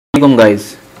Assalamualaikum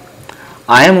guys,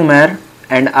 I am Umair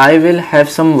and I will have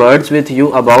some words with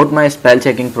you about my spell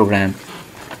checking program.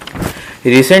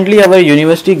 Recently our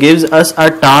university gives us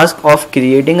a task of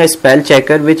creating a spell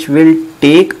checker which will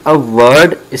take a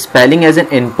word spelling as an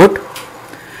input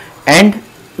and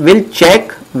will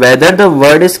check whether the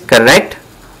word is correct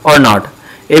or not.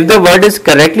 If the word is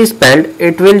correctly spelled,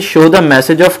 it will show the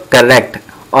message of correct,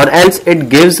 or else it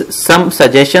gives some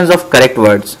suggestions of correct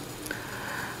words.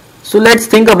 So let's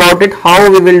think about it how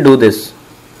we will do this.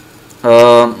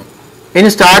 In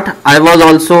start I was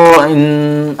also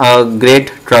in great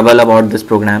trouble about this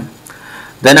program.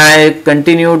 Then I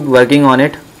continued working on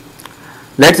it.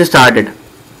 Let's start it.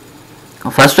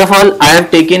 First of all, I have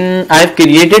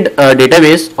created a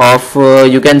database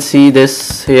of you can see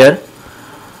this here.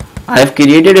 I have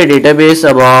created a database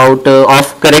about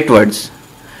of correct words.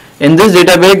 In this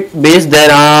database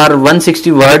there are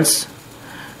 160 words.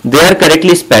 They are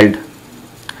correctly spelled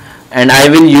and I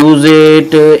will use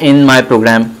it in my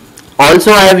program.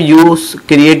 Also I have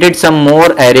created some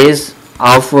more arrays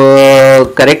of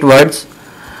correct words,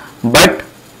 but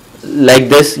like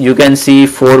this you can see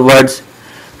 4 words.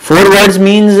 4 words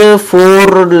means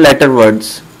 4 letter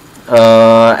words,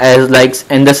 as like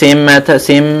in the same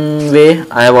way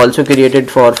I have also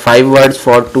created for 5 words,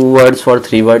 for 2 words, for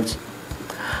 3 words.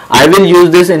 I will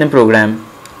use this in a program.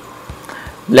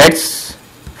 Let's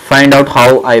find out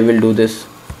how I will do this.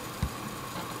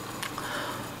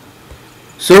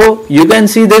 So you can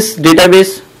see this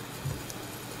database.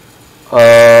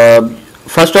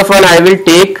 First of all, I will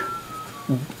take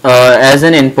as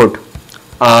an input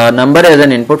number as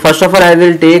an input. First of all, I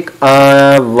will take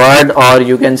a word, or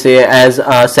you can say as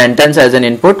a sentence as an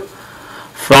input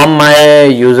from my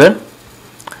user.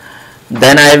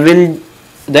 Then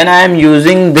I am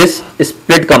using this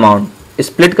split command.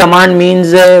 Split command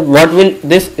means what will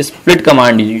this split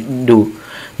command do?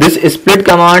 This split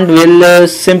command will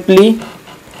simply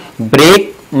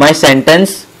break my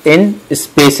sentence in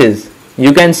spaces.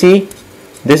 You can see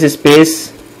this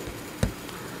space.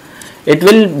 It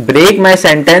will break my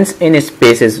sentence in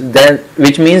spaces.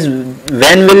 Which means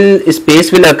when will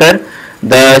space will occur,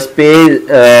 the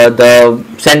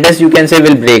sentence you can say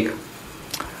will break.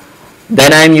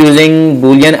 Then I am using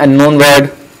boolean unknown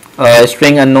word,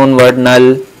 string unknown word,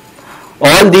 null.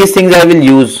 All these things I will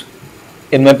use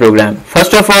in my program.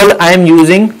 First of all, I am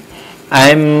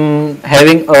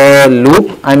having a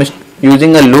loop. I am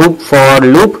using a loop for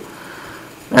loop,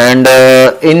 and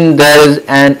in there is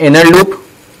an inner loop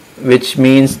which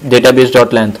means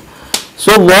database.length.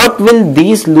 So what will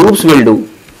these loops will do?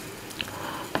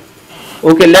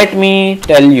 Okay, let me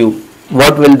tell you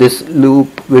what will this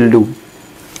loop will do.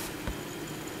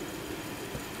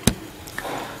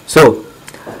 So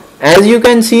as you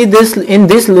can see, this in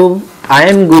this loop I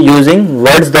am using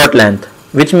words.length,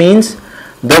 which means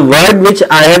the word which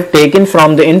I have taken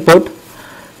from the input,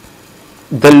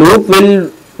 the loop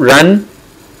will run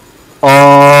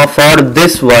for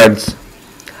this words.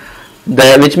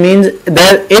 Which means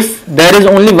that if there is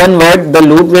only one word, the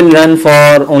loop will run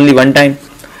for only one time.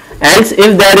 Else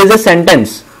if there is a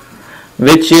sentence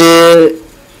which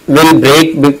will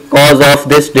break because of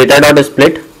this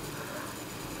data.split,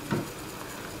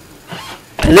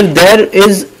 if there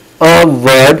is a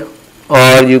word,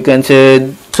 or you can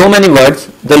say so many words,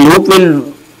 the loop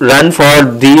will run for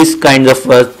these kinds of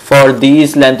words, for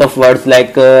these length of words.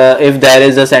 Like if there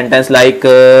is a sentence like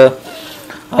I'm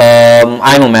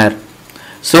Umair.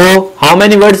 So how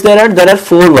many words there are? There are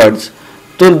 4 words.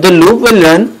 So the loop will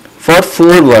run for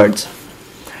 4 words.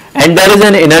 And there is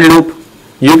an inner loop.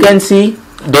 You can see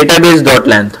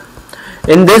database.length.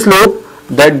 In this loop,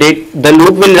 the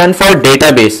loop will run for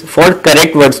database, for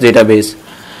correct words database.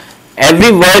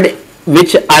 Every word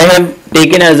which I have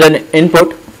taken as an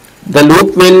input, the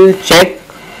loop will check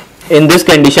in this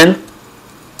condition.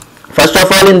 First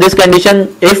of all, in this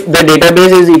condition, if the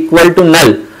database is equal to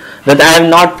null, that I have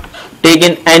not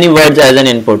taken any words as an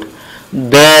input,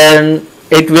 then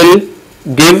it will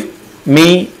give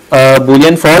me a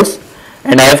boolean false,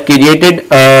 and I have created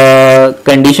a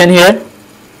condition here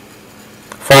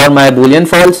for my boolean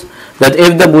false, that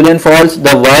if the boolean false,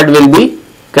 the word will be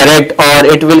correct, or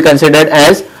it will considered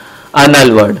as a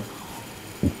null word.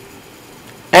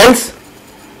 Else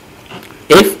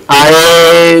if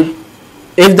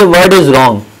the word is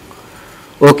wrong.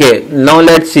 Okay, now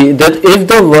let's see that if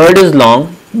the word is wrong.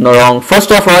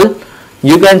 First of all,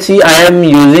 you can see I am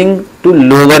using to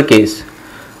lowercase.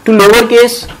 To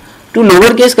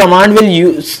lowercase command will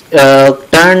use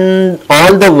turn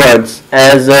all the words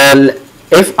as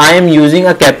if I am using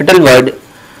a capital word,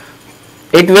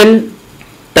 it will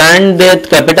turn that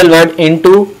capital word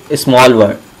into a small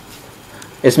word.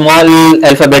 a small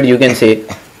alphabet you can say,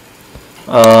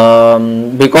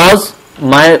 because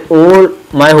my whole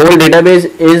database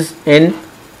is in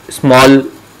small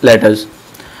letters.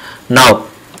 Now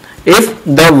if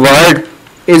the word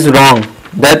is wrong,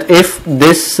 that if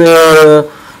this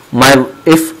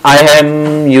if I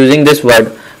am using this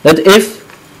word, that if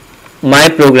my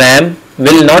program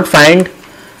will not find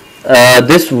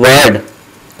this word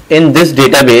in this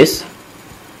database,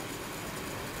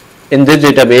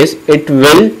 it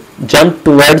will jump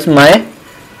towards my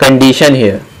condition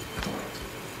here.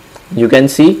 You can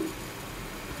see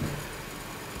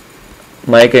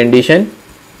my condition,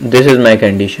 this is my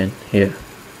condition here.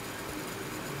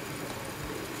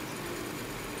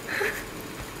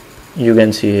 You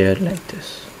can see here like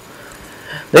this,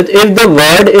 that if the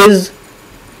word is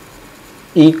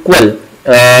equal,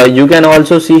 you can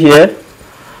also see here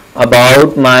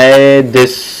about my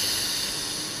this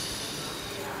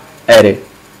array.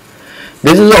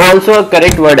 This is also a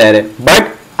correct word array,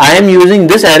 but I am using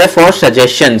this array for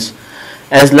suggestions,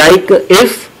 as like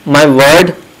if my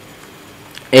word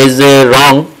is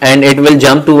wrong and it will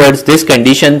jump towards this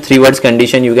condition, 3 words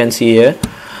condition you can see here,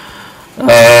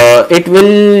 it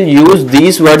will use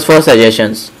these words for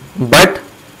suggestions, but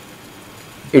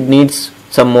it needs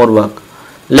some more work.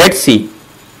 Let's see.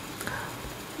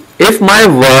 If my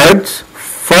word's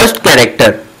first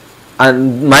character,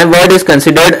 and my word is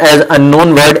considered as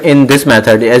unknown word in this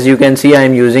method, as you can see I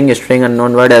am using a string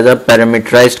unknown word as a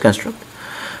parameterized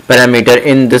parameter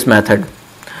in this method.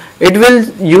 It will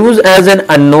use as an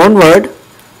unknown word,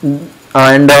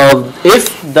 and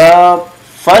if the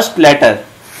first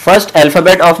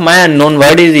alphabet of my unknown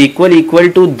word is equal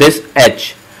to this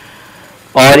h,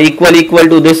 or equal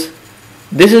to this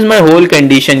is my whole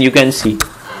condition. You can see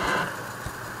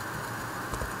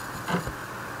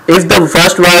if the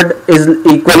first word is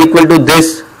equal to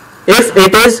this, if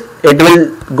it is, it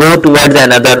will go towards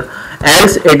another,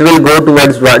 else it will go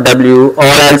towards w, or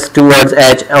else towards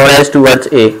h, or else towards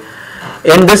a.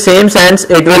 In the same sense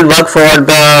it will work for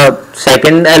the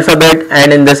second alphabet,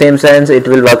 and in the same sense it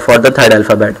will work for the third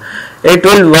alphabet. It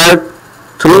will work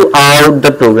throughout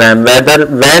the program, whether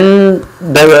when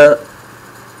the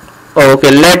I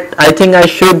think I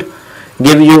should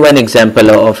give you an example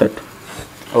of it.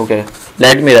 Okay,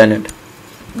 let me run it.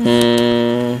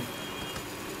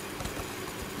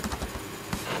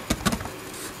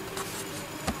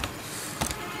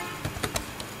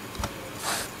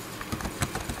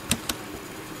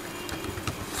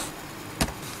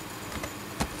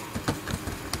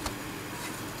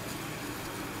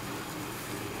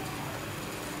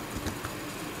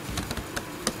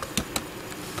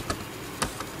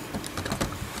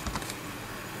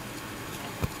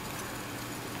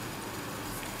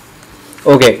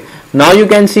 Okay, now you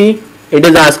can see it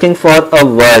is asking for a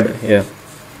word here.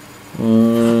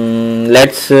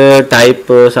 Let's type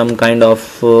some kind of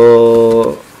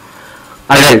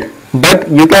adult, but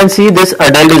you can see this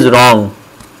adult is wrong.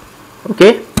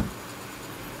 Okay,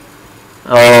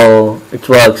 oh, it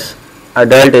works,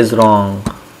 adult is wrong.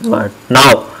 But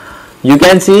now you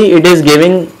can see it is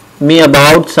giving me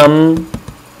about some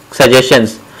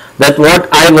suggestions, that what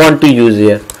I want to use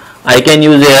here. I can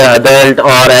use adult,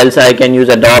 or else I can use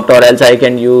adopt, or else I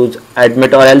can use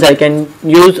admit, or else I can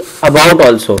use about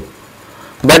also,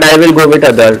 but I will go with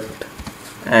adult,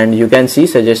 and you can see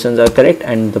suggestions are correct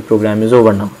and the program is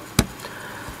over now.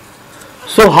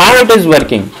 So how it is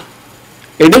working?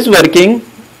 It is working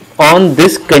on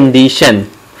this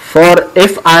condition. For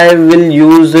if I will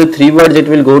use 3 words, it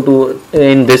will go to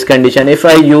in this condition. If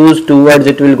I use 2 words,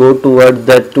 it will go towards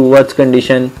the 2 words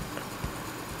condition.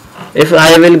 If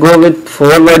I will go with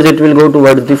 4 words, it will go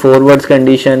towards the 4 words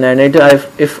condition, and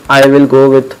if I will go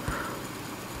with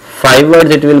 5 words,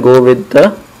 it will go with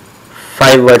the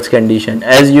 5 words condition,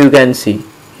 as you can see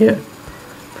here.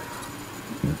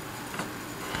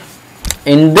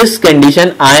 In this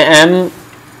condition I am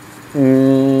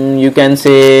you can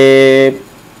say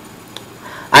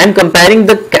I am comparing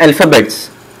the alphabets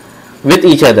with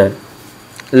each other.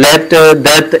 Let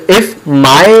that if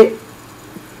my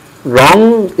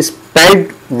wrong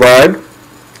spelled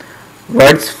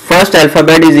word's first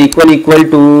alphabet is equal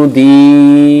to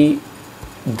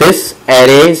this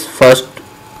array's first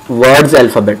word's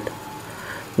alphabet,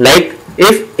 like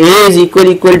if a is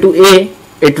equal to a,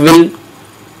 it will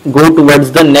go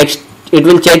towards the next, it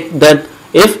will check that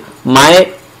if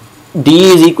my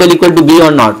d is equal to b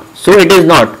or not. So it is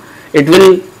not, it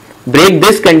will break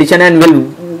this condition and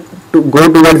will go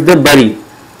towards the bury,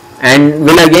 and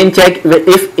will again check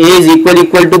if a is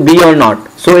equal to b or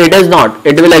not. So it is not,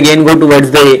 it will again go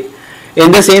towards the a.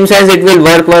 In the same sense it will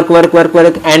work,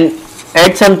 and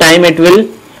at some time it will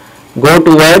go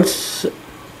towards,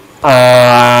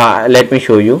 let me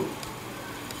show you,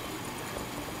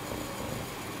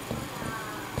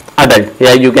 adult.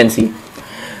 Here you can see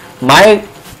my,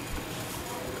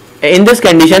 in this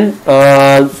condition,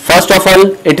 first of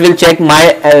all it will check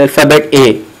my alphabet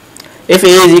A. If A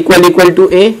is equal to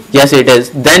A, yes it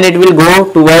is, then it will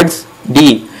go towards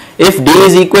D. If D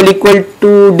is equal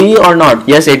to D or not,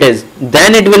 yes it is,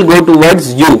 then it will go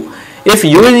towards U. If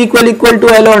U is equal to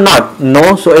L or not,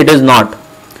 no, so it is not.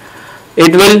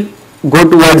 It will go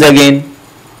towards again.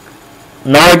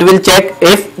 Now it will check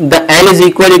if the L is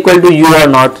equal to U or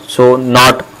not, so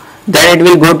not. Then it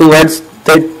will go towards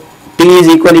the T is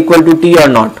equal to T or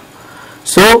not.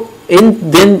 So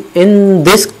in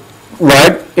this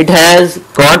word it has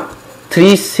got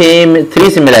three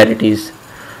similarities.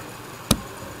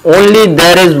 Only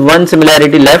there is one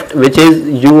similarity left, which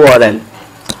is U or L.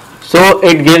 So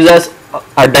it gives us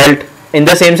adult. In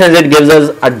the same sense, it gives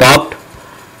us adopt,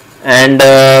 and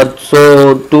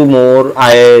so two more,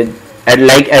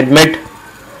 like admit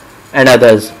and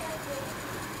others.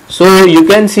 So you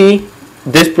can see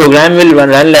this program will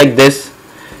run like this.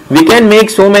 We can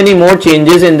make so many more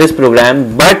changes in this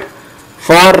program, but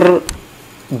for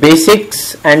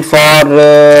basics and for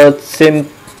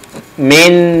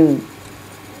main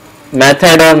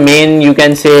method, or main, you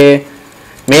can say,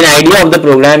 main idea of the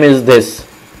program is this.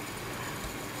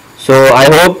 So I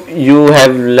hope you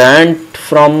have learned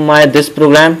from this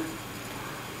program.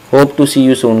 Hope to see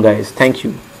you soon, guys. Thank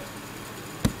you.